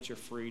your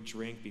free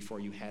drink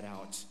before you head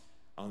out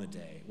on the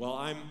day. Well,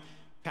 I'm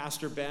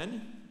Pastor Ben,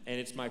 and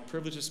it's my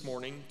privilege this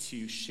morning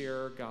to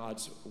share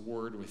God's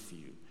word with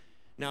you.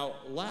 Now,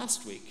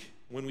 last week,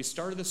 when we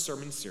started the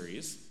sermon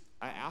series,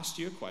 I asked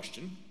you a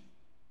question.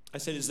 I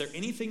said, is there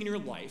anything in your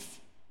life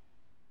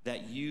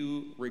that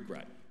you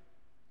regret?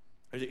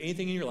 Is there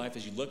anything in your life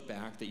as you look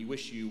back that you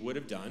wish you would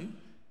have done,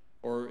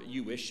 or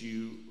you wish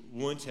you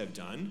wouldn't have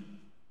done,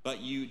 but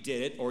you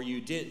did it, or you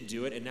didn't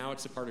do it, and now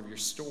it's a part of your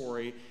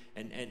story,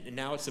 and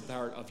now it's a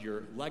part of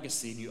your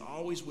legacy, and you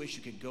always wish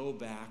you could go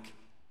back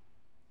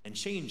and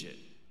change it?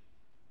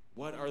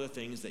 What are the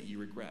things that you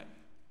regret?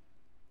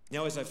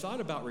 Now, as I've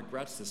thought about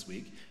regrets this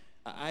week,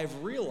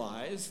 I've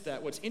realized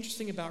that what's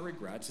interesting about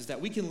regrets is that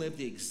we can live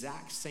the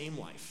exact same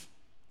life.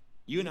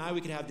 You and I,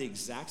 we could have the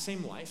exact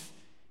same life.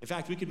 In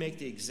fact, we could make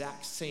the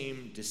exact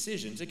same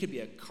decisions. It could be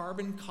a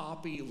carbon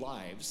copy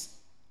lives,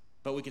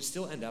 but we could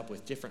still end up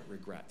with different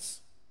regrets.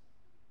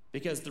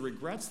 Because the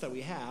regrets that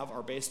we have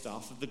are based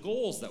off of the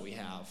goals that we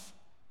have.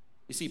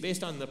 You see,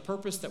 based on the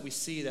purpose that we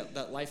see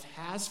that life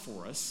has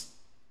for us,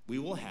 we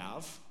will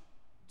have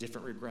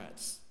different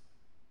regrets.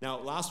 Now,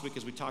 last week,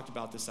 as we talked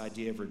about this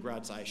idea of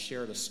regrets, I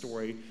shared a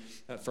story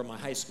from my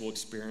high school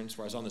experience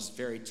where I was on this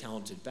very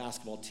talented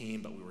basketball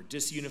team, but we were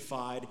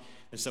disunified,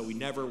 and so we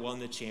never won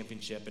the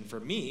championship. And for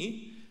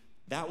me,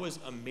 that was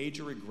a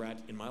major regret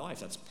in my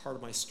life. That's part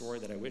of my story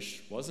that I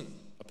wish wasn't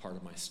a part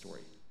of my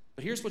story.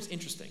 But here's what's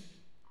interesting.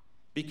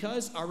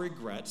 Because our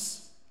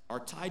regrets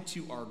are tied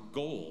to our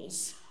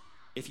goals,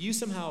 if you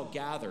somehow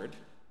gathered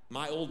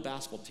my old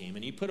basketball team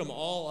and you put them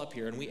all up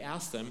here and we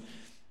asked them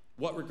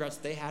what regrets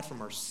they had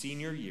from our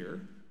senior year,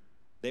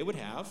 they would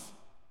have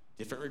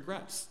different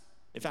regrets.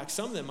 In fact,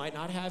 some of them might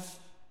not have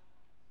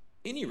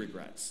any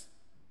regrets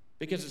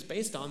because it's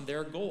based on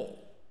their goal.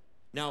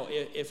 Now,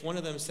 if one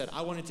of them said,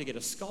 I wanted to get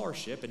a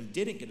scholarship and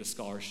didn't get a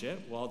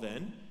scholarship, well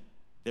then,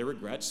 their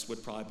regrets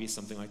would probably be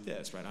something like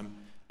this, right?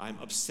 I'm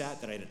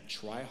upset that I didn't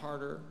try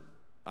harder,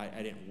 I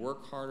didn't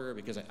work harder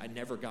because I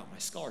never got my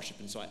scholarship,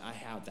 and so I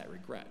have that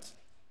regret.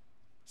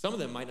 Some of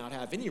them might not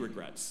have any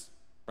regrets,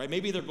 right?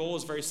 Maybe their goal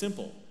is very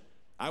simple.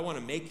 I want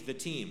to make the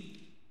team.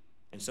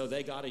 And so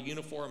they got a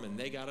uniform and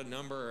they got a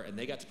number and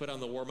they got to put on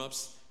the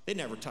warm-ups. They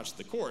never touched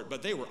the court,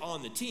 but they were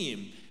on the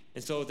team.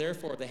 And so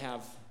therefore they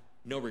have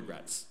no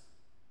regrets.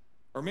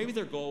 Or maybe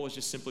their goal was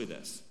just simply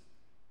this.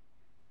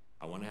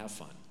 I want to have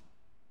fun,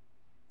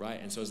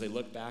 right? And so as they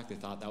look back, they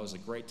thought that was a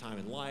great time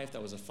in life.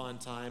 That was a fun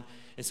time.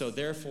 And so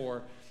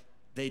therefore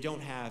they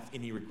don't have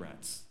any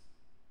regrets.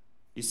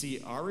 You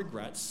see, our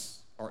regrets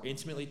are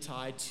intimately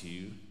tied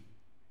to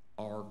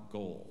our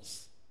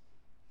goals.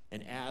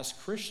 And as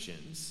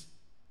Christians,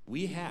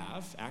 we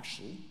have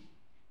actually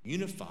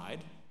unified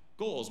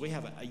goals. We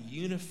have a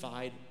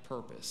unified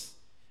purpose.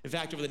 In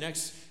fact, over the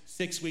next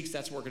 6 weeks,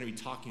 that's what we're going to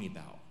be talking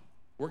about.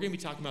 We're going to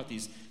be talking about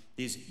these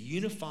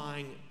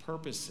unifying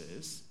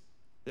purposes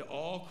that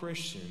all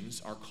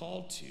Christians are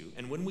called to.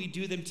 And when we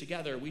do them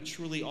together, we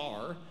truly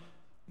are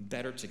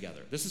better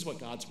together. This is what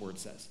God's word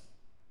says.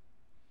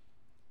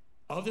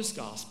 Of this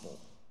gospel,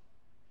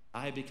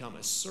 I have become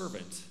a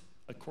servant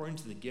according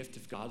to the gift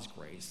of God's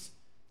grace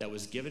that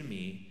was given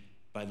me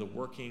by the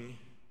working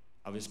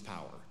of his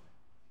power.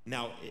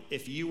 Now,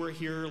 if you were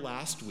here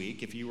last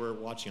week, if you were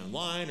watching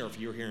online, or if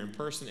you were here in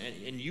person,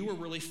 and you were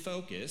really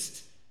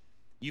focused,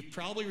 you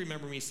probably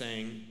remember me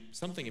saying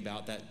something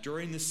about that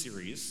during this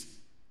series.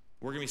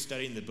 We're going to be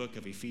studying the book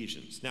of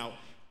Ephesians. Now,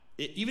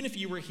 even if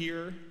you were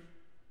here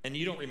and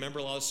you don't remember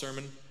a lot of the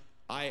sermon,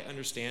 I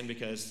understand,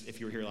 because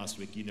if you were here last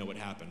week, you know what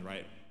happened,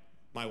 right?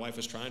 My wife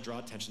was trying to draw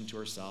attention to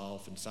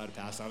herself and decided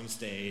to pass out on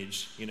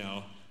stage,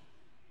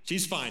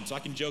 She's fine, so I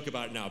can joke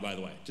about it now, by the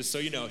way. Just so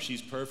you know,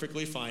 she's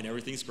perfectly fine.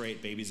 Everything's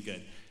great. Baby's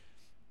good.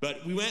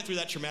 But we went through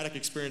that traumatic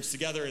experience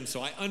together, and so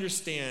I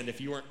understand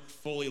if you weren't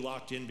fully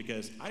locked in,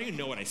 because I didn't even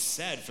know what I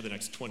said for the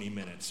next 20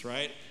 minutes,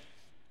 right?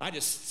 I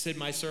just said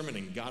my sermon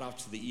and got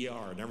off to the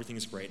ER, and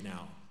everything's great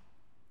now.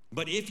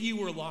 But if you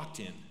were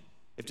locked in,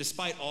 if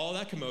despite all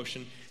that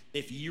commotion,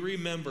 if you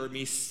remember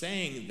me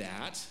saying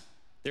that,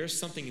 there's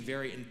something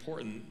very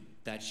important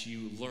that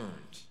you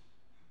learned.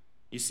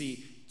 You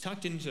see,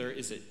 tucked into there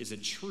is a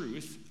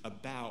truth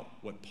about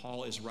what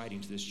Paul is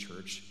writing to this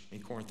church in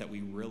Corinth that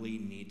we really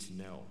need to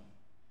know.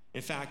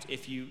 In fact,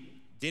 if you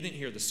didn't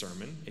hear the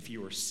sermon, if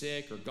you were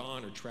sick or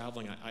gone or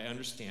traveling, I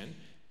understand.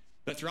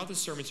 But throughout this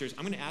sermon series,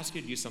 I'm going to ask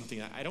you to do something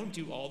that I don't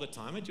do all the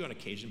time. I do on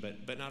occasion,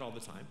 but not all the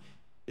time.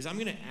 Is I'm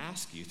going to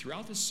ask you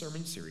throughout this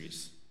sermon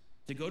series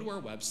to go to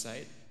our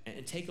website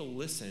and take a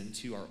listen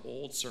to our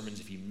old sermons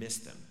if you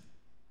missed them.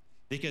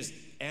 Because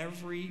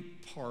every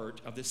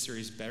part of this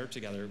series, Better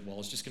Together, well,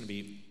 it's just going to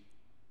be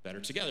better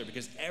together,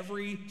 because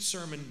every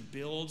sermon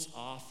builds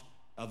off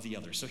of the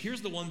other. So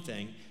here's the one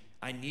thing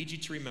I need you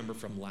to remember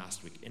from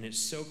last week, and it's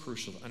so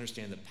crucial to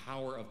understand the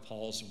power of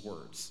Paul's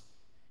words.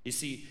 You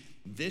see,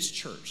 this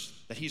church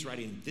that he's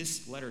writing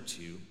this letter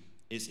to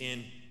is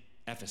in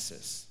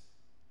Ephesus.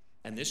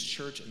 And this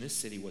church and this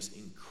city was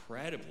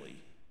incredibly,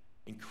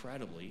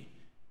 incredibly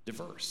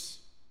diverse.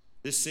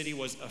 This city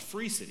was a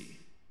free city,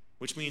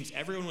 which means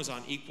everyone was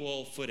on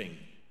equal footing,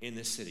 in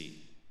this city.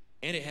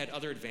 And it had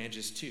other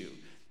advantages too.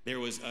 There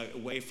was a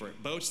way for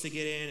boats to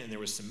get in, and there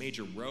was some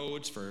major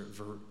roads for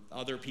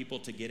other people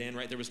to get in,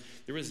 right? There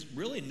was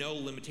really no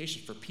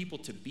limitation for people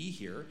to be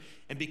here.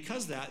 And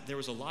because of that, there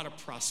was a lot of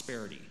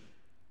prosperity.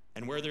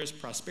 And where there's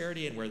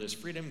prosperity and where there's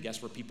freedom,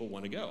 guess where people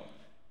want to go?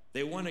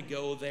 They want to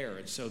go there.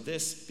 And so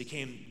this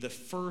became the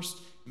first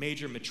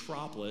major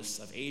metropolis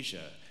of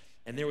Asia.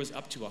 And there was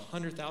up to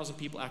 100,000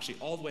 people, actually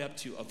all the way up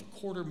to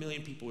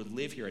 250,000 people would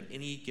live here at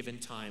any given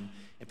time.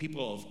 And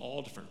people of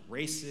all different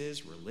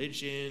races,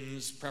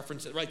 religions,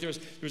 preferences, right?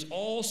 There's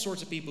all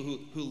sorts of people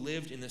who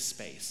lived in this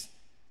space.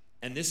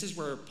 And this is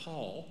where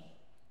Paul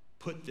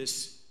put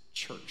this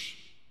church.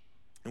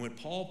 And when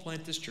Paul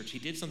planted this church, he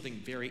did something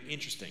very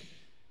interesting,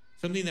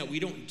 something that we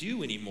don't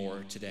do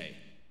anymore today.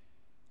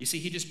 You see,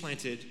 he just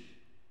planted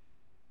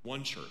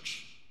one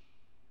church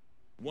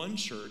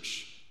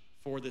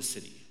for the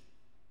city.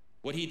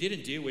 What he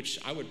didn't do, which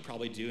I would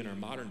probably do in our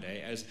modern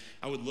day, as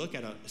I would look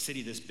at a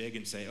city this big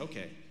and say,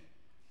 okay,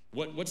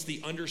 what's the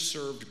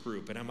underserved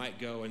group? And I might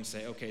go and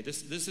say, okay,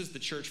 this is the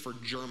church for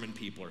German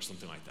people or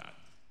something like that.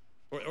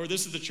 Or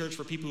this is the church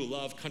for people who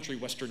love country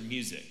western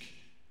music.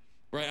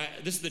 Right?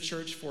 This is the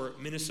church for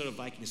Minnesota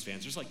Vikings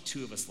fans. There's like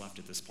 2 of us left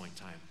at this point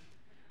in time.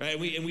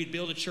 Right? And we'd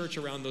build a church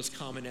around those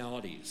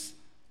commonalities.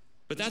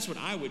 But that's what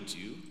I would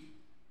do.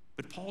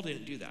 But Paul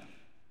didn't do that.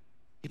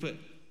 He put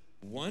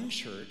one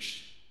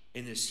church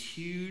in this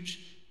huge,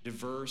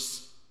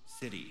 diverse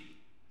city.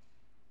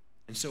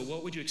 And so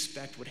what would you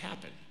expect would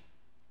happen?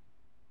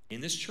 In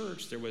this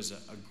church, there was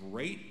a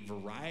great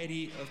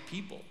variety of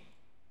people,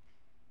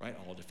 right?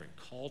 All different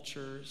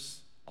cultures,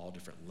 all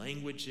different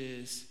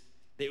languages.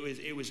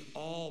 It was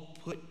all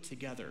put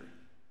together.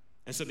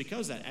 And so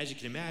because of that, as you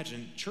can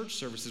imagine, church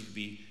services would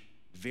be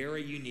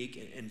very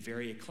unique and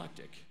very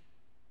eclectic.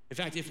 In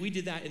fact, if we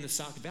did that in the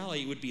Sauk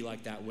Valley, it would be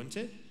like that, wouldn't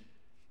it?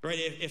 Right?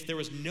 If there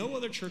was no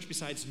other church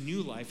besides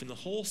New Life in the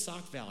whole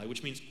Sauk Valley,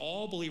 which means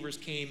all believers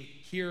came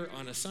here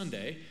on a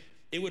Sunday,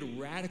 it would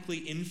radically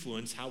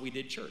influence how we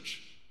did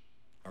church.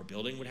 Our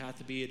building would have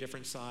to be a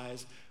different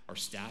size. Our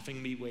staffing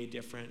would be way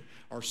different.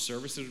 Our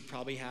services would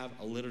probably have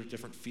a little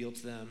different feel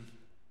to them.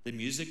 The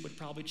music would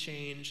probably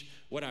change.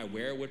 What I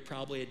wear would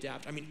probably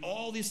adapt. I mean,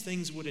 all these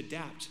things would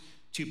adapt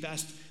to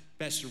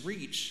best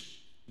reach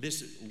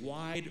this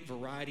wide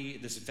variety,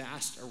 this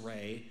vast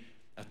array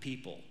of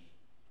people.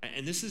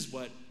 And this is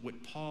what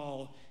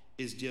Paul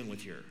is dealing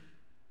with here.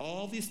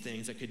 All these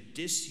things that could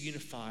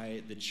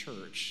disunify the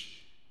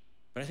church.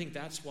 But I think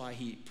that's why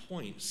he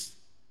points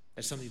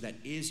at something that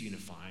is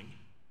unifying,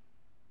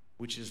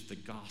 which is the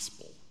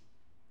gospel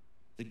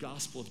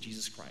of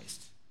Jesus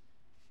Christ.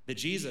 That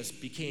Jesus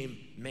became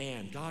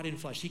man, God in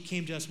flesh. He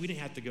came to us. We didn't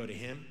have to go to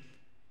him.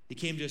 He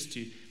came to us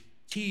to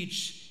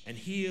teach and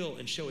heal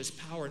and show his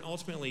power and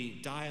ultimately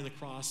die on the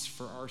cross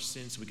for our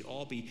sins so we could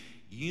all be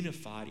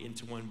unified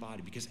into one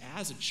body. Because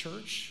as a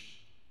church,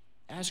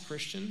 as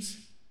Christians,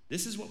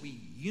 this is what we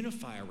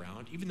unify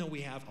around. Even though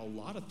we have a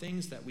lot of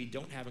things that we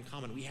don't have in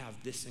common, we have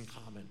this in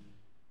common.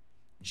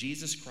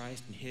 Jesus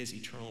Christ and his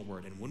eternal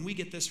word. And when we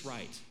get this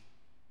right,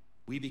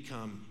 we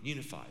become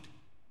unified.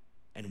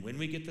 And when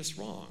we get this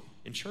wrong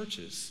in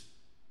churches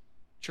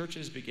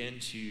begin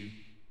to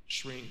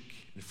shrink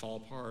and fall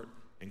apart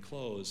and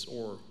close,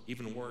 or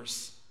even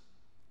worse,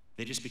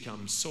 they just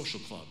become social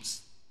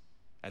clubs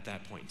at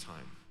that point in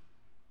time.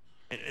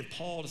 And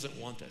Paul doesn't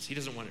want this. He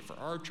doesn't want it for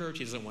our church.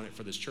 He doesn't want it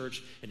for this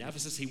church in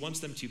Ephesus. He wants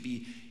them to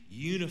be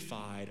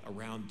unified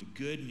around the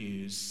good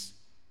news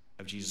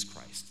of Jesus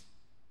Christ.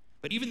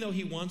 But even though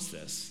he wants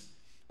this,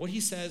 what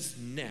he says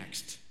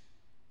next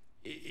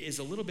is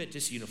a little bit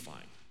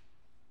disunifying.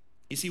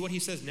 You see, what he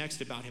says next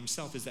about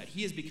himself is that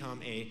he has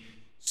become a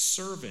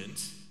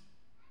servant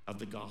of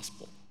the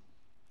gospel.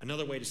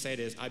 Another way to say it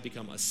is, I've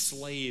become a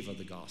slave of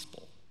the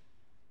gospel.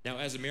 Now,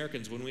 as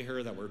Americans, when we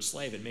hear that word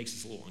slave, it makes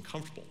us a little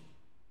uncomfortable,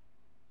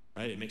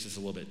 right? It makes us a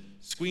little bit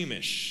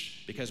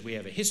squeamish because we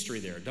have a history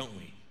there, don't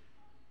we?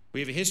 We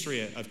have a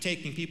history of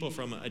taking people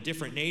from a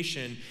different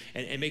nation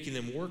and making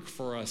them work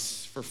for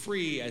us for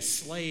free as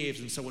slaves.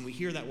 And so when we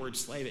hear that word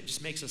slave, it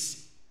just makes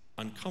us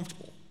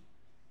uncomfortable.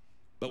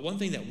 But one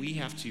thing that we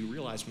have to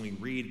realize when we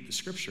read the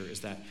scripture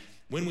is that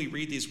when we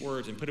read these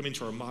words and put them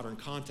into our modern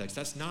context,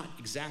 that's not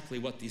exactly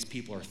what these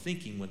people are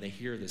thinking when they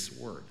hear this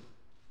word.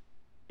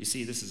 You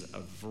see, this is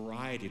a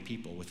variety of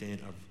people within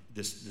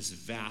this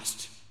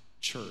vast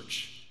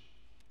church.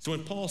 So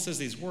when Paul says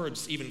these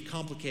words, it's even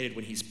complicated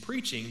when he's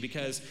preaching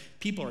because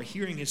people are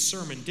hearing his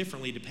sermon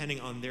differently depending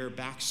on their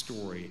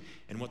backstory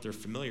and what they're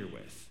familiar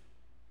with.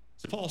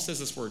 So Paul says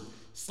this word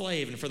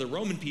slave, and for the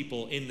Roman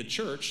people in the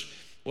church,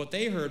 what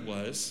they heard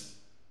was,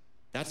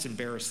 that's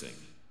embarrassing.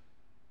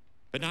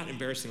 But not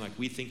embarrassing like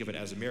we think of it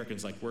as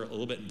Americans, like we're a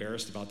little bit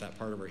embarrassed about that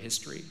part of our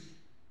history.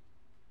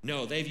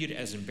 No, they viewed it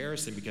as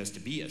embarrassing because to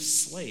be a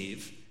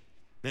slave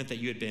meant that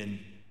you had been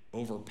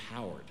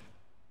overpowered.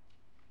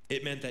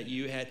 It meant that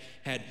you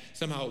had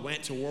somehow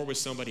went to war with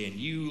somebody and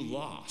you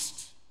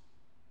lost.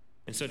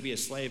 And so to be a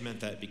slave meant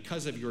that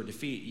because of your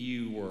defeat,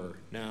 you were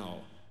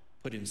now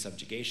put in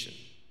subjugation.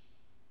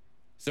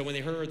 So when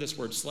they heard this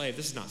word slave,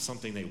 this is not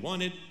something they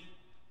wanted.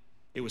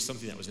 It was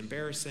something that was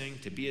embarrassing.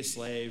 To be a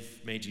slave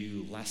made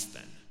you less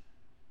than.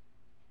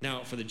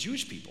 Now, for the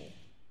Jewish people,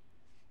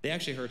 they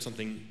actually heard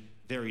something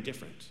very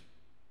different.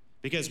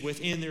 Because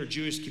within their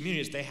Jewish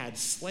communities, they had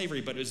slavery,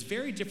 but it was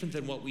very different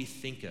than what we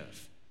think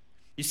of.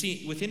 You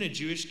see, within a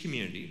Jewish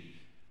community,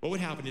 what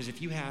would happen is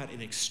if you had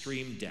an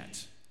extreme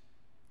debt,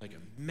 like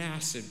a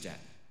massive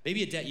debt,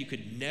 maybe a debt you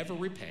could never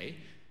repay,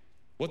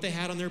 what they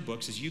had on their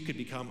books is you could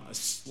become a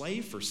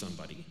slave for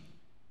somebody.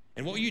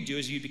 And what you do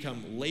is you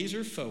become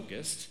laser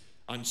focused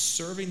on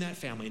serving that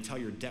family until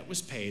your debt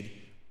was paid,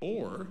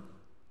 or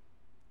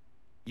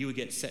you would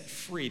get set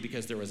free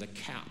because there was a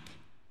cap.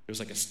 There was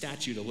like a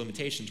statute of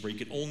limitations where you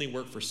could only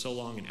work for so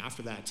long, and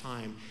after that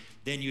time,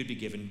 then you would be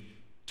given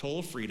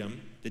total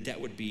freedom. The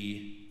debt would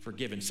be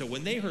forgiven. So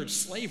when they heard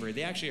slavery,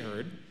 they actually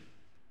heard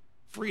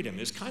freedom. It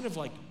was kind of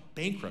like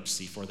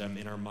bankruptcy for them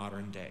in our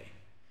modern day.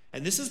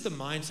 And this is the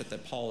mindset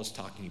that Paul is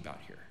talking about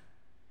here.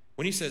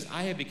 When he says,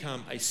 I have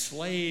become a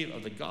slave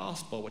of the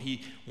gospel, what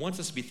he wants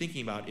us to be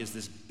thinking about is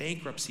this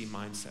bankruptcy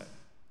mindset,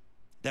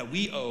 that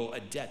we owe a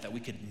debt that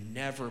we could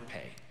never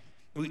pay.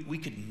 We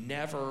could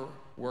never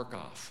work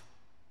off.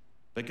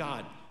 But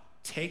God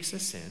takes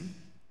us in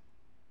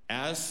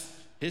as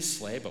his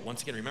slave, but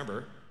once again,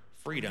 remember,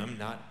 freedom,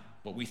 not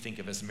what we think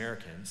of as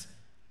Americans,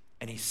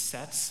 and he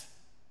sets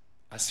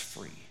us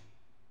free.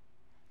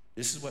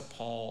 This is what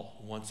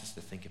Paul wants us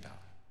to think about.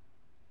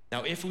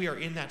 Now, if we are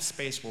in that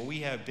space where we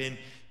have been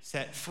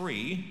set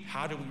free,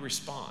 how do we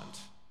respond?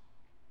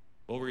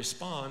 Well, we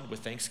respond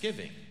with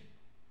thanksgiving,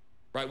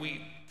 right?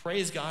 We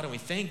praise God and we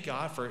thank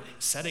God for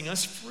setting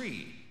us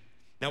free.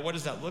 Now, what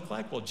does that look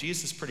like? Well,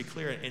 Jesus is pretty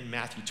clear in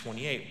Matthew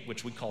 28,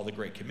 which we call the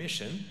Great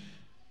Commission,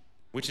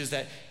 which is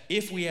that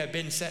if we have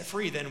been set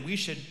free, then we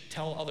should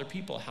tell other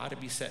people how to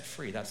be set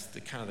free. That's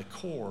the kind of the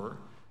core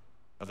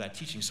of that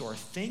teaching. So our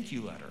thank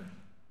you letter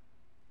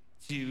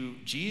to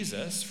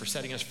Jesus for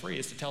setting us free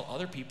is to tell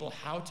other people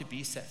how to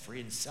be set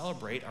free and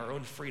celebrate our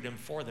own freedom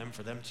for them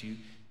to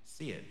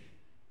see it.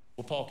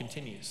 Well, Paul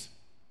continues.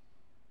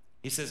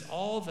 He says,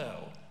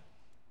 although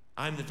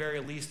I'm the very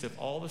least of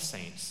all the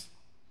saints,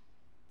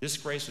 this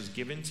grace was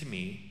given to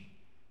me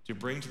to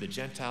bring to the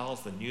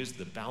Gentiles the news of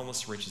the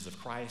boundless riches of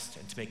Christ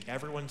and to make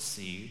everyone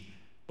see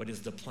what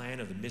is the plan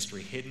of the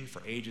mystery hidden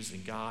for ages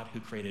in God who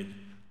created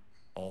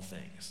all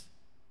things.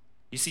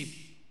 You see,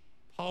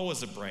 Paul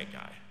was a bright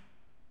guy.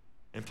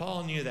 And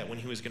Paul knew that when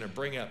he was going to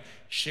bring up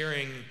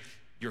sharing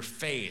your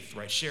faith,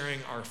 right, sharing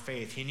our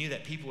faith, he knew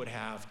that people would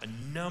have a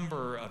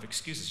number of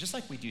excuses, just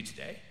like we do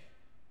today.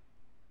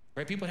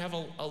 Right? People would have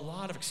a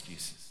lot of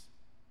excuses.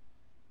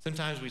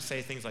 Sometimes we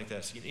say things like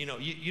this,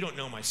 you don't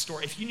know my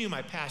story. If you knew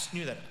my past, you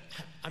knew that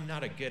I'm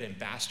not a good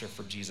ambassador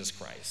for Jesus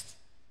Christ.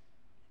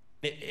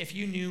 If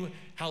you knew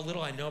how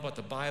little I know about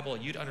the Bible,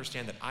 you'd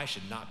understand that I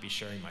should not be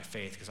sharing my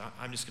faith because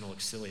I'm just going to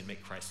look silly and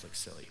make Christ look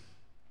silly.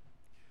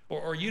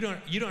 Or you don't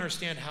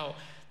understand how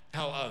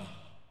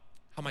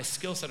my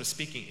skill set of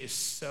speaking is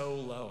so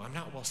low. I'm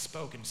not well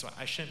spoken, so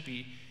I shouldn't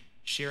be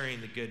sharing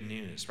the good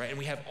news, right? And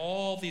we have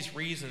all these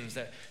reasons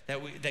that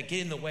get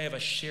in the way of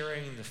us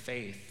sharing the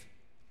faith.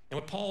 And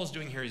what Paul is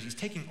doing here is he's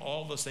taking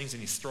all those things and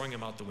he's throwing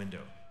them out the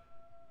window.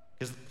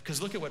 Because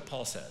look at what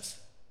Paul says.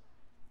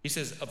 He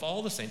says, of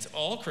all the saints,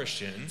 all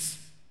Christians,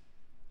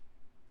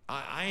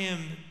 I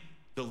am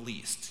the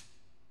least.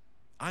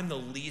 I'm the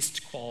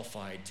least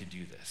qualified to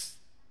do this.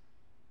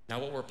 Now,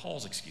 what were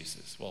Paul's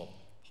excuses? Well,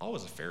 Paul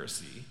was a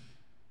Pharisee.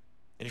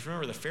 And if you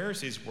remember, the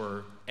Pharisees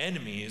were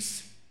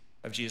enemies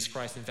of Jesus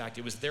Christ. In fact,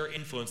 it was their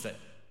influence that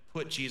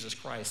put Jesus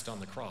Christ on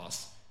the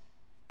cross.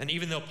 And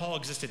even though Paul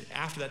existed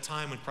after that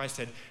time when Christ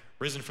had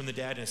risen from the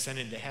dead and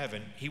ascended into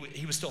heaven,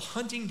 he was still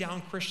hunting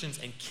down Christians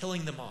and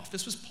killing them off.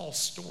 This was Paul's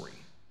story.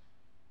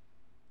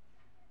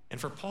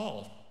 And for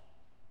Paul,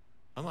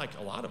 unlike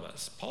a lot of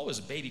us, Paul was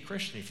a baby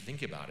Christian if you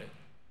think about it.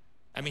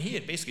 I mean, he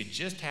had basically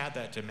just had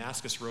that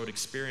Damascus Road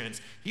experience.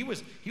 He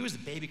was a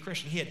baby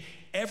Christian. He had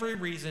every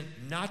reason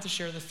not to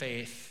share the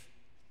faith.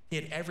 He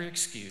had every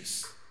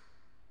excuse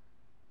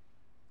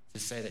to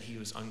say that he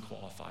was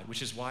unqualified,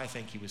 which is why I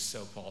think he was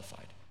so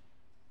qualified.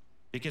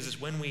 Because it's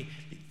when we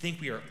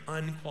think we are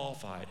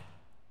unqualified,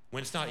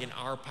 when it's not in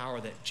our power,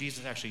 that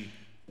Jesus actually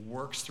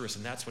works through us,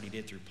 and that's what he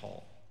did through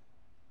Paul.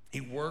 He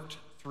worked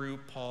through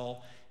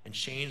Paul and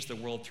changed the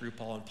world through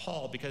Paul. And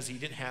Paul, because he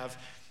didn't have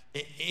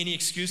any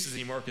excuses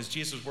anymore, because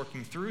Jesus was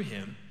working through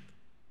him,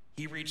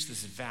 he reached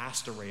this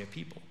vast array of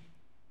people.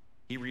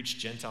 He reached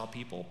Gentile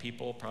people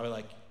probably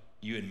like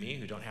you and me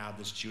who don't have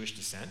this Jewish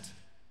descent.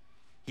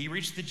 He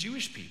reached the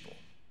Jewish people.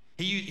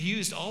 He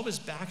used all of his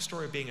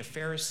backstory of being a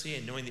Pharisee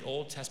and knowing the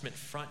Old Testament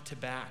front to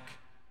back.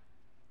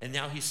 And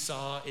now he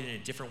saw it in a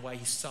different way.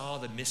 He saw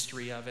the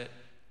mystery of it,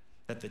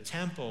 that the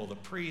temple, the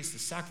priests, the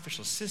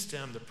sacrificial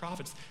system, the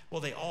prophets,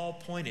 well, they all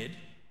pointed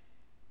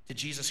to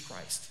Jesus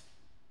Christ.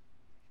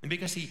 And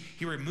because he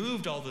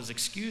removed all those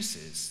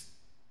excuses,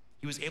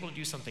 he was able to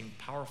do something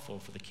powerful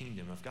for the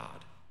kingdom of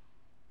God.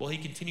 Well, he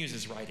continues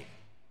his writing.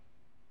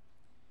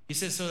 He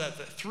says, so that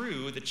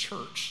through the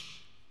church,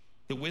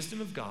 the wisdom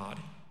of God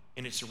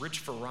in its rich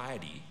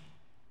variety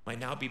might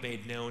now be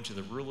made known to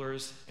the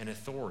rulers and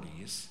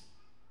authorities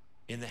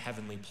in the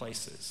heavenly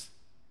places.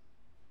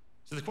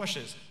 So the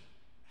question is,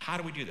 how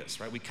do we do this,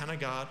 right? We kind of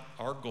got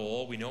our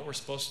goal. We know what we're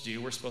supposed to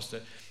do. We're supposed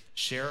to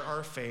share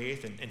our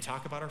faith and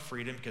talk about our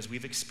freedom because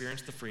we've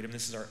experienced the freedom.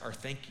 This is our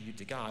thank you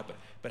to God.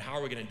 But how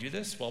are we going to do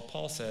this? Well,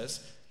 Paul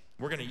says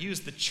we're going to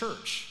use the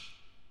church.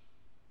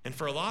 And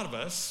for a lot of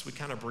us, we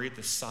kind of breathe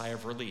this sigh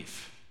of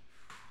relief,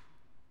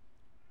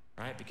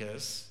 right?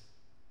 Because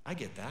I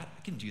get that.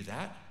 I can do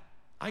that.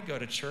 I go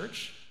to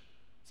church.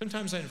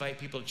 Sometimes I invite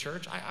people to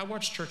church. I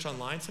watch church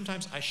online.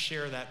 Sometimes I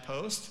share that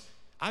post.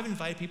 I've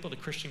invited people to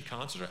Christian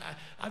concerts.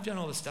 I've done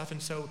all this stuff.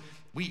 And so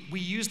we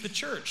use the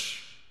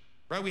church,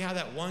 right? We have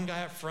that one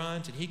guy up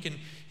front, and he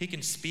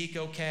can speak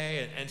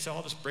okay. And so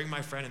I'll just bring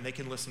my friend, and they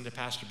can listen to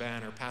Pastor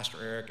Ben or Pastor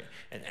Eric.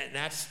 And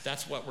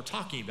that's what we're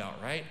talking about,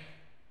 right?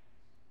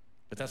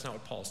 But that's not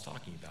what Paul's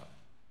talking about.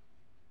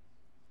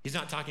 He's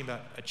not talking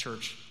about a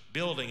church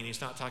building, and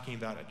he's not talking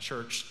about a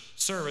church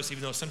service,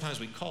 even though sometimes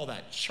we call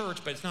that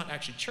church, but it's not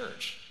actually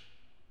church.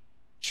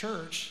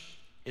 Church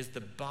is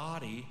the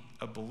body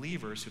of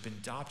believers who've been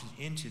adopted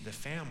into the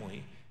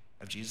family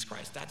of Jesus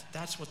Christ.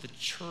 That's what the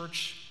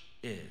church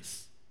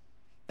is.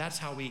 That's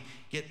how we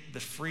get the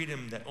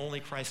freedom that only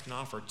Christ can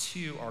offer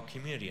to our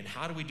community. And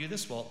how do we do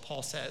this? Well,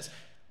 Paul says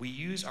we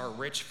use our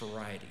rich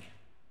variety,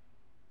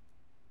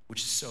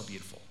 which is so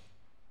beautiful.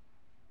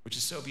 Which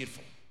is so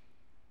beautiful.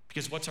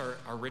 Because what's our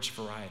rich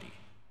variety?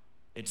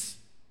 It's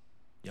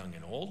young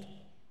and old,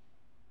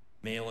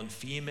 male and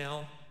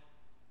female,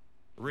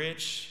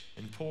 rich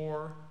and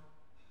poor,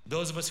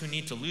 those of us who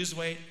need to lose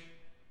weight,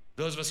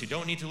 those of us who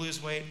don't need to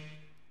lose weight,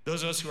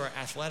 those of us who are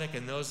athletic,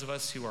 and those of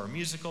us who are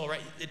musical,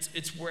 right?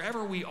 It's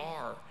wherever we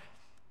are.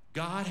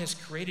 God has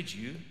created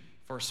you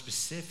for a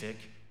specific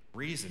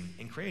reason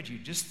and created you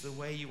just the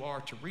way you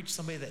are to reach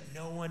somebody that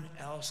no one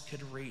else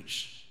could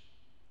reach.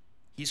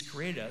 He's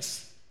created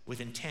us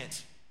with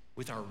intent,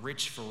 with our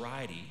rich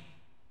variety,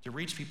 to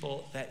reach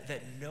people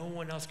that no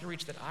one else can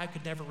reach, that I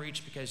could never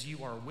reach because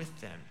you are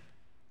with them.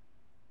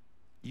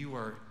 You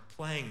are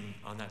playing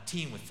on that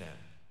team with them.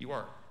 You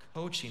are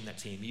coaching that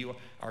team. You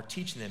are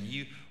teaching them.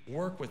 You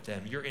work with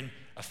them. You're in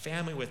a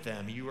family with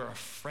them. You are a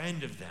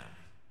friend of them.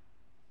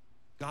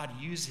 God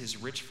used his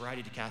rich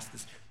variety to cast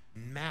this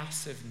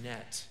massive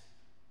net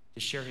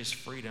to share his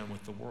freedom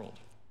with the world.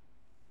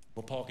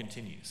 Well, Paul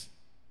continues.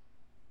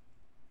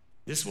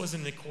 This was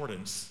in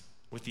accordance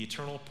with the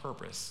eternal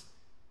purpose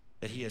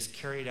that he has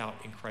carried out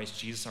in Christ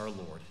Jesus our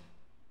Lord,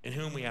 in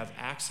whom we have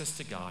access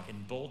to God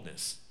in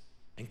boldness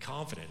and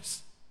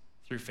confidence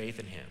through faith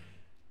in him.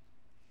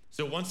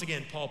 So once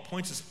again, Paul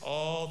points us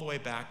all the way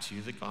back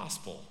to the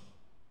gospel,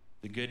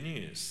 the good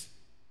news.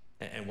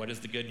 And what is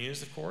the good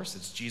news, of course?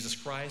 It's Jesus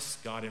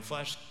Christ, God in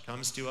flesh,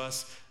 comes to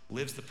us,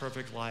 lives the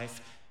perfect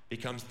life,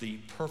 becomes the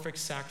perfect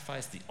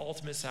sacrifice, the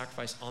ultimate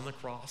sacrifice on the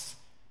cross.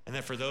 And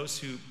that for those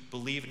who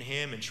believe in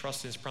him and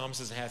trust in his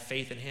promises and have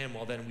faith in him,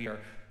 well, then we are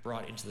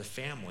brought into the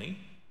family.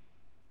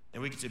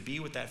 And we get to be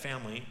with that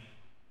family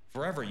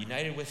forever,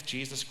 united with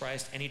Jesus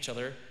Christ and each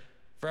other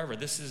forever.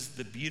 This is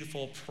the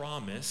beautiful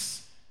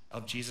promise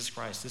of Jesus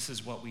Christ. This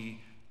is what we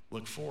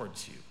look forward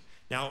to.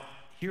 Now,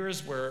 here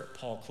is where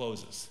Paul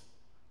closes.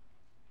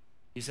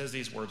 He says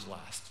these words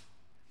last.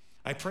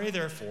 I pray,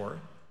 therefore,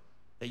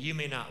 that you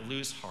may not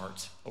lose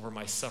heart over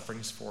my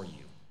sufferings for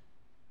you.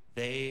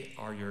 They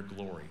are your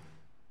glory.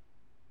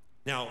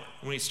 Now,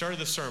 when we started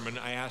the sermon,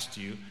 I asked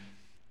you,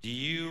 do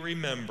you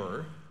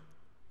remember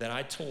that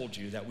I told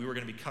you that we were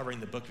going to be covering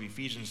the book of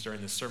Ephesians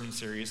during this sermon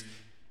series?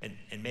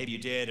 And maybe you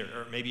did,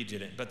 or maybe you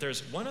didn't. But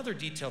there's one other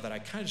detail that I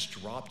kind of just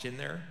dropped in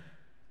there.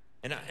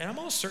 And I'm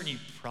almost certain you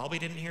probably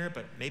didn't hear it,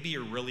 but maybe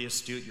you're really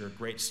astute, you're a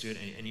great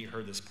student, and you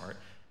heard this part.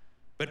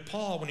 But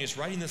Paul, when he was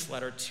writing this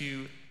letter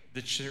to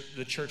the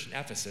church in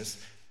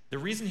Ephesus, the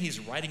reason he's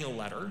writing a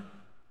letter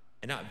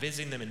and not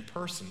visiting them in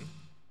person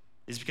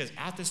is because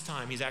at this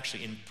time he's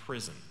actually in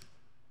prison.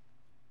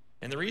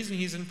 And the reason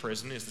he's in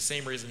prison is the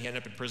same reason he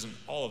ended up in prison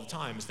all of the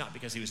time. It's not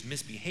because he was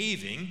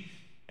misbehaving,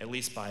 at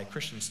least by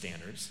Christian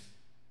standards.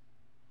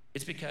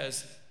 It's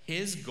because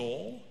his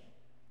goal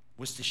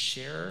was to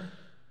share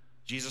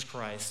Jesus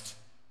Christ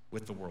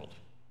with the world,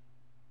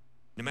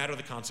 no matter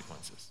the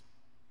consequences.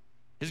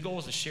 His goal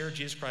was to share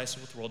Jesus Christ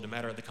with the world, no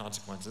matter the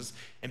consequences.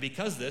 And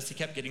because of this, he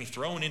kept getting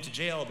thrown into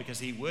jail because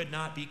he would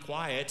not be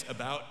quiet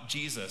about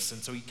Jesus.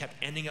 And so he kept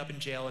ending up in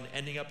jail and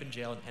ending up in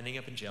jail and ending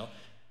up in jail,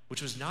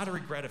 which was not a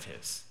regret of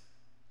his.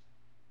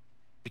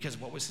 Because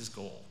what was his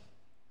goal?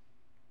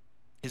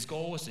 His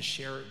goal was to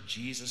share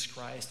Jesus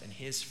Christ and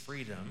his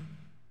freedom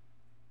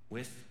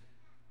with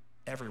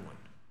everyone.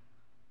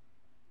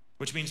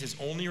 Which means his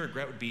only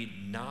regret would be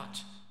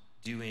not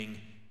doing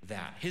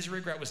that. His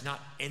regret was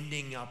not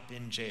ending up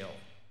in jail.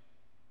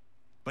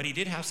 But he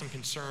did have some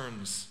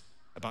concerns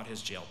about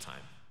his jail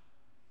time.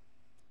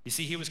 You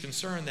see, he was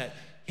concerned that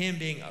him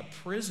being a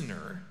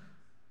prisoner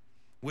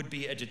would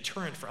be a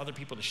deterrent for other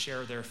people to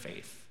share their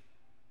faith.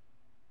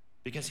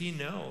 Because he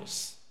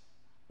knows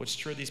what's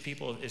true of these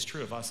people is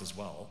true of us as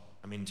well.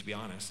 I mean, to be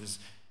honest,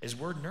 is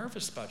we're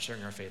nervous about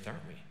sharing our faith,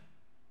 aren't we?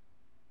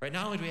 right?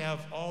 Not only do we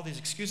have all these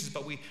excuses,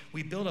 but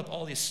we build up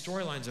all these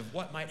storylines of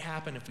what might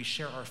happen if we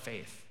share our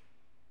faith.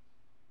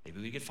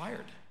 Maybe we get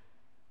fired.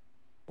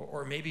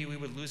 Or maybe we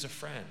would lose a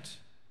friend.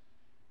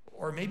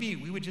 Or maybe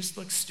we would just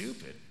look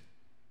stupid.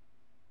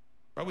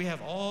 Right? We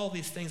have all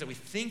these things that we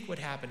think would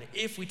happen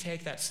if we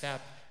take that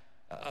step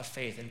of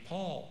faith. And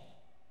Paul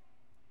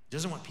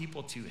doesn't want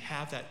people to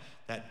have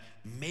that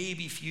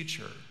maybe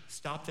future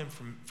stop them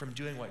from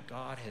doing what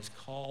God has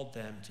called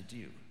them to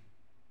do.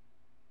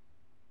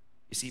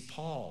 You see,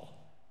 Paul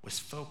was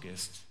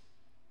focused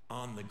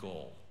on the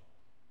goal,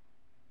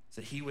 so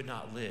that he would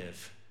not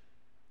live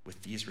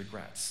with these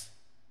regrets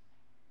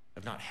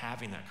of not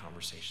having that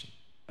conversation,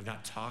 of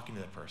not talking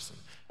to that person,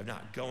 of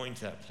not going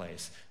to that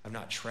place, of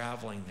not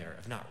traveling there,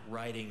 of not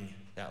writing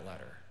that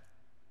letter.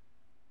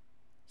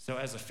 So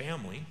as a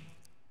family,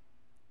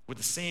 with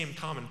the same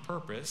common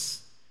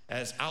purpose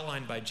as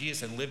outlined by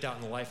Jesus and lived out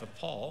in the life of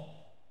Paul,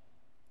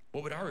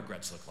 what would our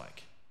regrets look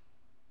like?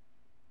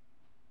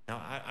 Now,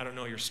 I don't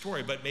know your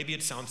story, but maybe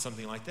it sounds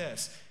something like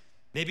this.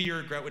 Maybe your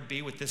regret would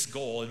be with this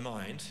goal in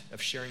mind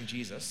of sharing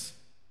Jesus.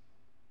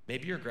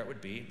 Maybe your regret would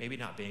be maybe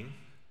not being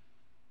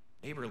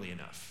neighborly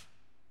enough,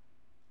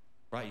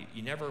 right?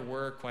 You never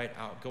were quite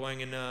outgoing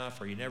enough,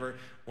 or you never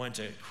went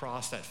to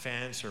cross that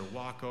fence or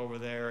walk over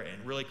there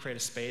and really create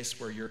a space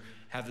where you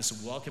have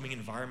this welcoming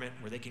environment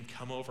where they can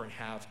come over and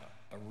have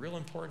a real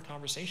important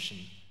conversation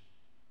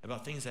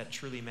about things that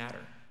truly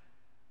matter.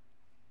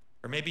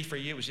 Or maybe for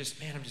you, it was just,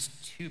 man, I'm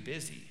just too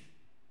busy.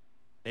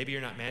 Maybe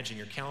you're not managing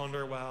your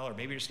calendar well, or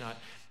maybe you're just not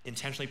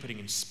intentionally putting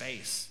in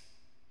space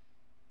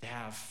to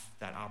have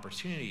that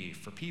opportunity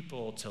for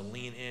people to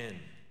lean in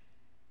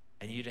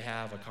and you to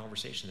have a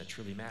conversation that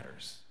truly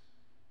matters.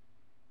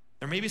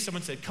 Or maybe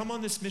someone said, come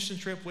on this mission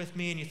trip with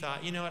me, and you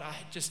thought, you know what,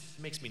 it just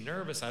makes me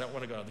nervous. I don't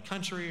want to go out of the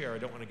country, or I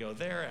don't want to go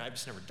there. I've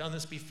just never done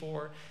this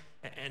before.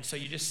 And so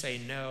you just say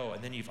no,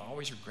 and then you've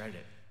always regretted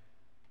it.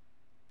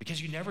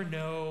 Because you never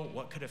know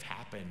what could have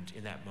happened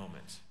in that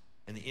moment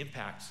and the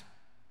impact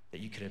that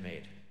you could have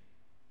made.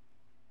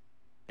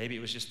 Maybe it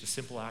was just the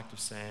simple act of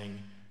saying,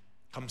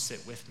 come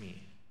sit with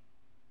me.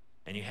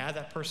 And you had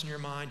that person in your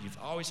mind. You've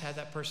always had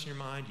that person in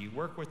your mind. You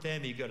work with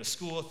them, you go to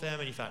school with them,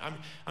 and you thought, I'm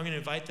going to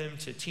invite them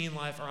to teen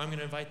life, or I'm going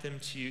to invite them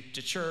to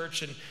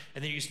church, and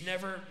then you just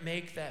never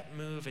make that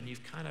move, and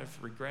you've kind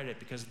of regretted it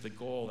because of the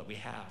goal that we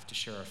have to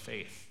share our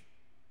faith.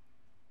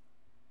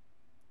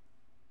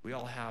 We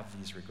all have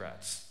these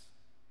regrets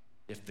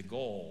if the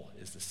goal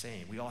is the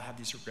same. We all have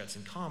these regrets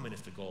in common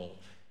if the goal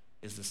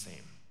is the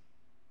same.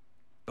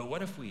 But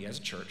what if we, as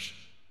a church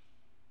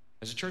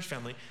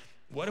family,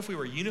 what if we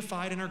were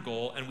unified in our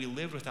goal and we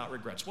lived without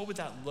regrets? What would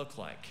that look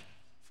like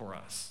for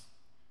us?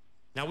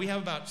 Now, we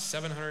have about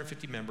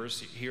 750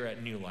 members here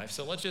at New Life,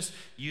 so let's just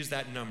use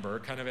that number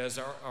kind of as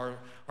our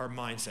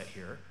mindset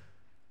here.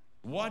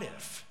 What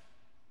if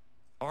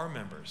our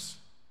members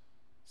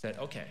said,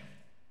 okay,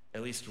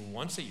 at least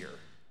once a year,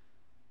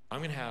 I'm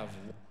going to have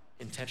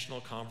intentional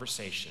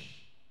conversation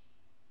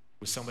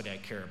with somebody I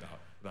care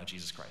about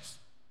Jesus Christ.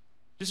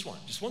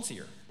 Just once a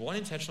year, one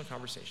intentional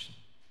conversation.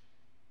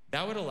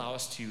 That would allow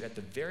us to, at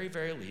the very,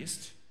 very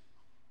least,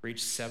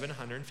 reach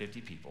 750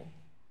 people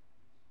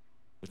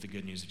with the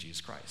good news of Jesus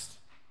Christ.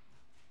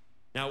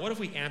 Now, what if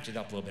we amped it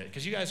up a little bit?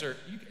 Because you guys are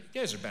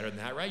better than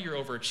that, right? You're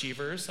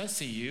overachievers. I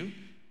see you.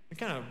 You're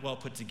kind of well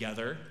put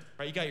together,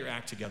 right? You got your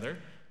act together.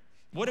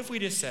 What if we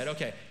just said,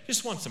 okay,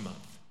 just once a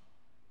month?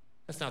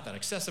 That's not that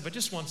excessive, but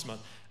just once a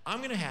month, I'm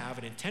going to have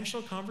an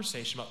intentional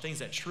conversation about things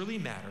that truly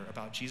matter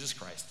about Jesus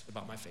Christ,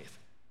 about my faith.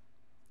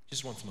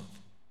 Just once a month.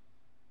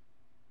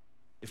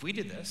 If we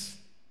did this,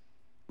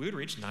 we would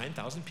reach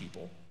 9,000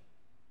 people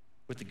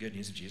with the good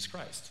news of Jesus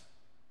Christ.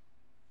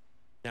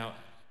 Now,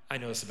 I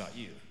know this about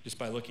you, just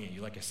by looking at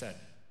you, like I said.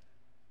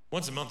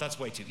 Once a month, that's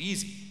way too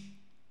easy.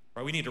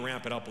 Right? We need to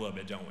ramp it up a little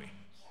bit, don't we?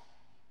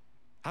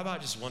 How about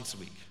just once a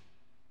week?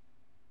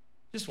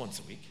 Just once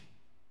a week.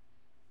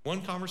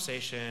 One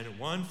conversation,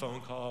 one phone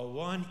call,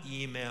 one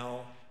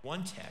email,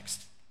 one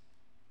text.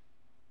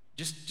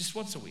 Just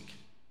once a week.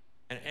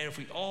 And if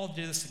we all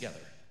do this together,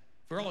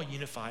 if we're all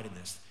unified in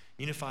this,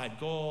 unified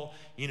goal,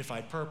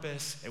 unified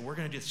purpose, and we're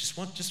going to do this just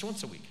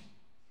once a week.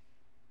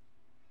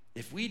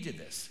 If we did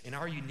this in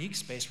our unique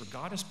space where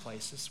God has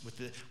placed us with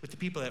the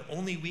people that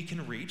only we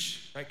can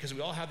reach, right? Because we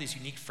all have these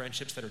unique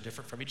friendships that are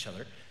different from each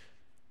other.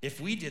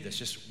 If we did this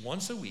just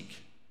once a week,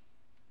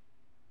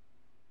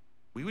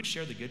 we would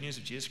share the good news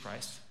of Jesus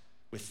Christ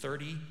with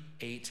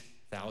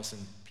 38,000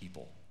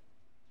 people,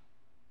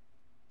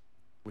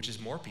 which is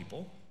more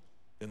people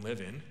than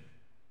live in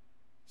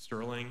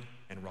Sterling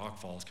and Rock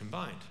Falls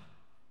combined.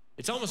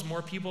 It's almost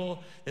more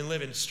people than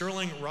live in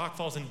Sterling, Rock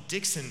Falls, and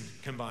Dixon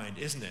combined,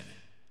 isn't it?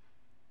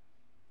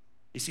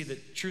 You see, the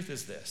truth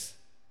is this.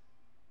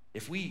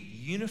 If we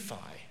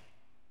unify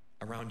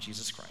around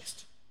Jesus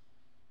Christ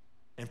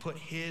and put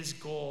his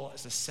goal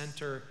as the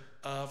center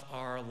of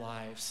our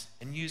lives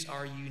and use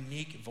our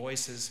unique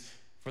voices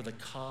for the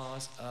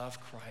cause of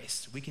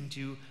Christ, we can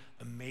do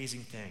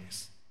amazing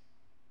things.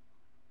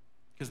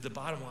 Because the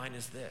bottom line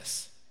is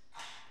this: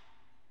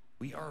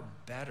 we are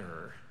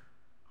better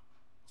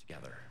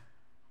together.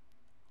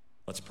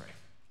 Let's pray.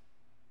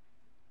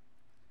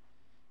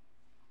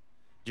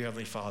 Dear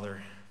Heavenly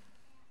Father,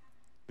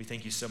 we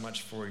thank you so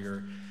much for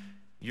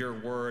your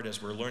word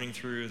as we're learning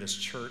through this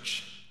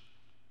church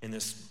in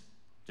this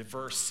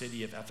diverse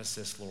city of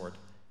Ephesus, Lord.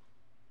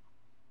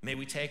 May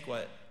we take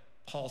what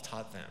Paul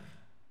taught them,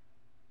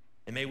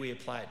 and may we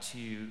apply it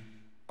to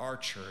our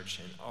church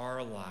and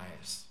our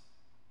lives.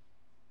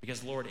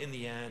 Because, Lord, in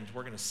the end,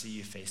 we're going to see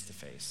you face to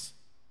face.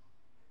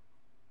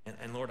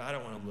 And Lord, I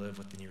don't want to live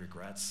with any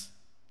regrets.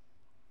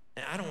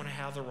 And I don't want to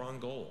have the wrong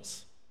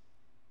goals.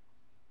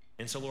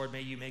 And so, Lord,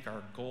 may you make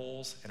our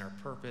goals and our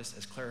purpose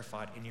as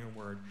clarified in your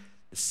word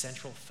the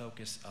central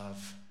focus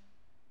of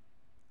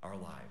our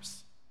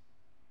lives.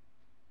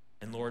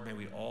 And Lord, may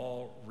we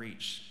all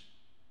reach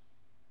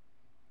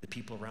the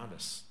people around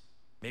us.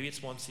 Maybe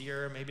it's once a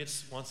year, maybe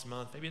it's once a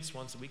month, maybe it's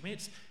once a week, maybe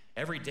it's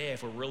every day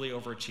if we're really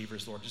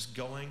overachievers, Lord, just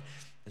going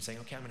and saying,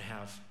 okay, I'm going to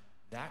have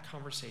that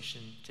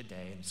conversation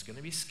today, and it's going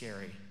to be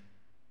scary,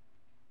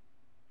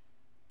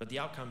 but the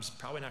outcome's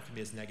probably not going to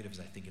be as negative as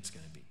I think it's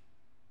going to be.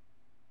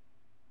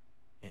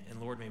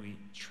 And Lord, may we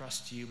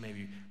trust you, may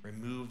we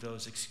remove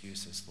those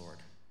excuses, Lord,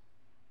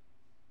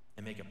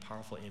 and make a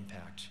powerful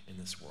impact in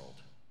this world.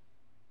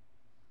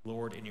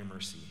 Lord, in your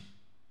mercy,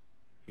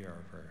 hear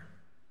our prayer.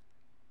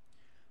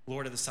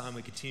 Lord, at this time,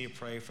 we continue to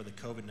pray for the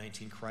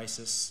COVID-19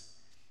 crisis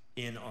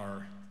in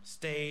our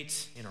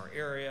state, in our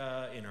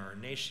area, in our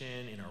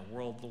nation, in our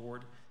world,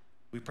 Lord.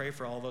 We pray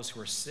for all those who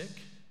are sick.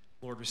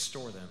 Lord,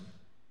 restore them.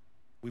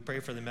 We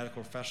pray for the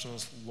medical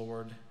professionals.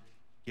 Lord,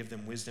 give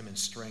them wisdom and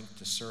strength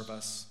to serve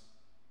us.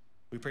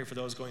 We pray for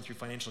those going through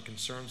financial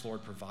concerns.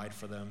 Lord, provide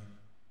for them.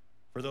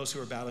 For those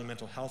who are battling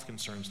mental health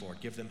concerns,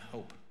 Lord, give them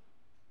hope.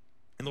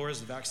 And Lord, as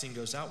the vaccine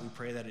goes out, we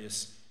pray that it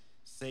is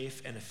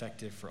safe and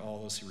effective for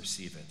all those who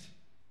receive it.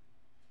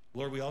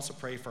 Lord, we also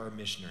pray for our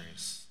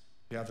missionaries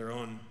who have their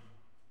own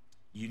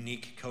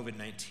unique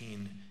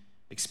COVID-19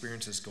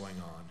 experiences going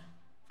on.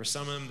 For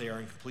some of them, they are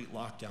in complete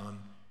lockdown.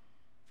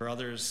 For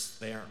others,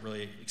 they aren't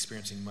really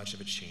experiencing much of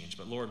a change.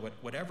 But Lord,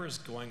 whatever is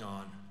going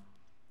on,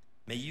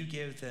 may you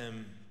give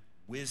them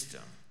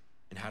wisdom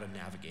in how to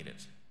navigate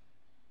it.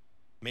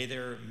 May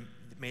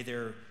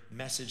their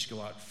message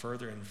go out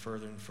further and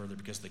further and further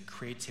because of the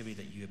creativity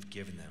that you have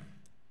given them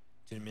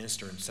to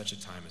minister in such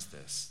a time as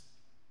this.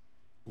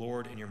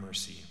 Lord, in your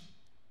mercy,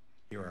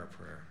 hear our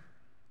prayer.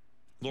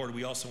 Lord,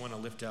 we also want to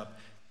lift up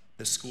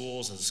the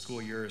schools as the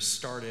school year has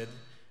started.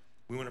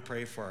 We want to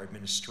pray for our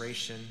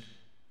administration,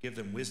 give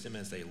them wisdom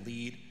as they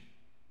lead.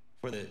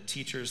 For the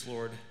teachers,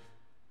 Lord,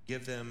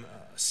 give them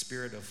a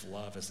spirit of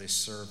love as they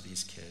serve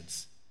these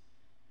kids.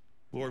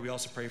 Lord, we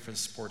also pray for the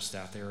support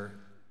staff.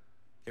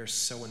 They're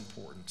so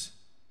important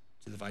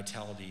to the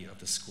vitality of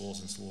the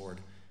schools. And so, Lord,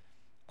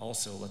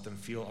 also let them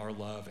feel our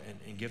love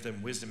and give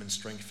them wisdom and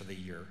strength for the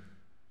year.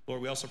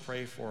 Lord, we also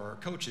pray for our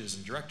coaches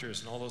and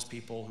directors and all those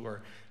people who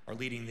are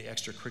leading the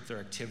extracurricular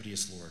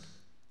activities, Lord.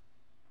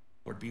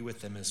 Lord, be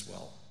with them as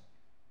well.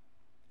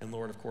 And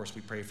Lord, of course, we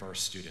pray for our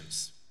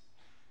students.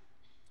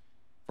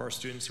 For our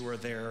students who are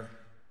there,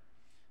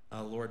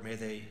 Lord, may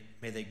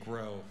they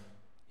grow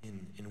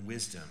in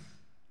wisdom.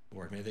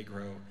 Lord, may they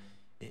grow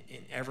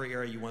in every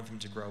area you want them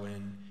to grow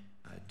in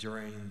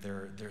during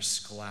their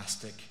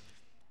scholastic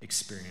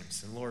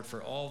experience. And Lord,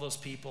 for all those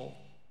people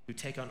who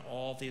take on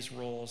all these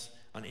roles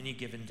on any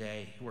given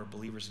day who are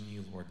believers in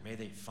you, Lord, may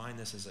they find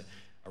this as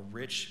a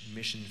rich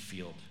mission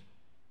field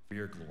for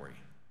your glory.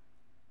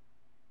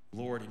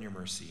 Lord, in your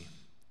mercy,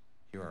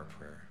 hear our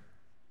prayer.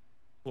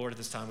 Lord, at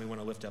this time we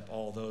want to lift up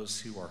all those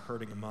who are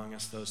hurting among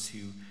us, those who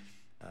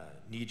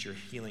need your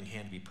healing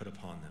hand to be put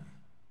upon them.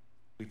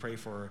 We pray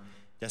for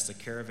Desta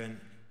Caravan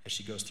as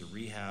she goes through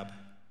rehab,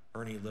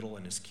 Ernie Little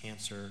and his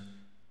cancer,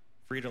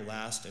 Frida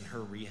Last and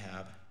her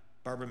rehab,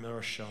 Barbara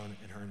Miller-Sean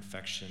and her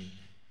infection,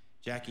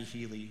 Jackie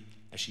Healy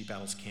as she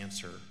battles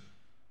cancer,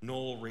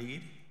 Noel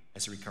Reed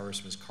as he recovers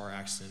from his car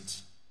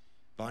accident,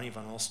 Bonnie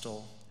Van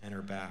Alstel and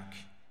her back,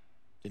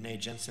 Danae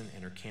Jensen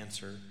and her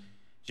cancer,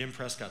 Jim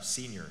Prescott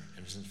Sr.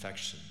 and his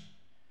infection.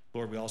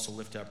 Lord, we also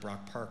lift up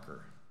Brock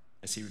Parker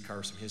as he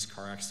recovers from his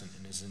car accident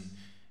and is in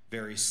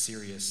very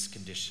serious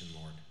condition,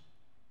 Lord.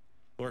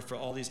 Lord, for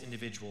all these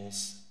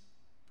individuals,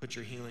 put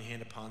your healing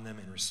hand upon them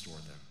and restore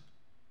them.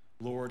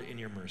 Lord, in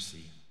your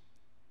mercy,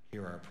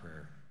 hear our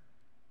prayer.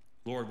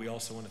 Lord, we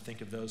also want to think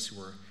of those who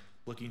are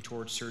looking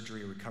towards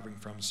surgery or recovering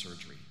from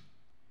surgery.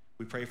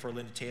 We pray for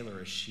Linda Taylor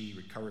as she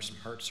recovers from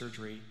heart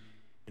surgery,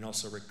 and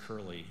also Rick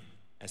Curley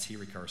as he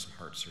recovers from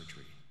heart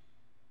surgery.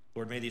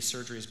 Lord, may these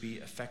surgeries be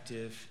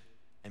effective,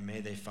 and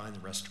may they find the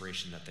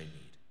restoration that they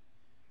need.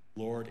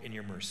 Lord, in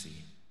your mercy,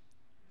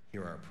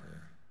 hear our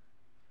prayer.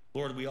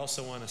 Lord, we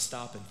also want to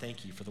stop and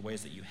thank you for the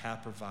ways that you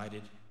have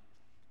provided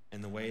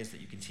and the ways that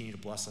you continue to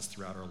bless us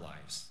throughout our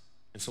lives.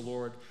 And so,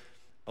 Lord,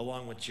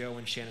 along with Joe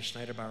and Shanna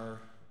Schneiderbauer,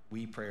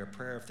 we pray a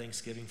prayer of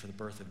thanksgiving for the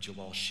birth of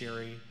Joelle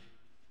Sherry,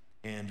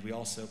 and we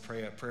also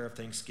pray a prayer of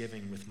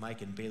thanksgiving with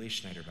Mike and Bailey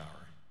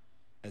Schneiderbauer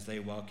as they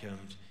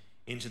welcomed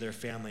into their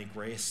family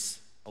Grace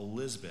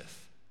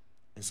Elizabeth.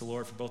 And so,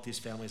 Lord, for both these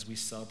families, we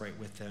celebrate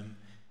with them.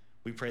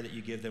 We pray that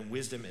you give them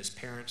wisdom as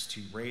parents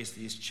to raise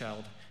these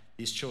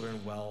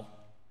children well,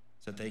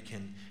 so that they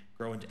can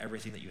grow into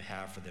everything that you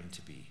have for them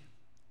to be.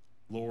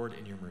 Lord,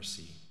 in your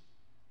mercy,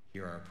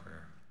 hear our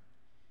prayer.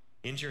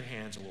 Into your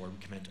hands, O Lord,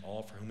 we commend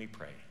all for whom we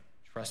pray,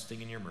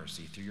 trusting in your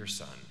mercy through your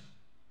Son,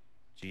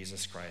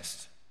 Jesus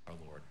Christ, our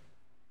Lord.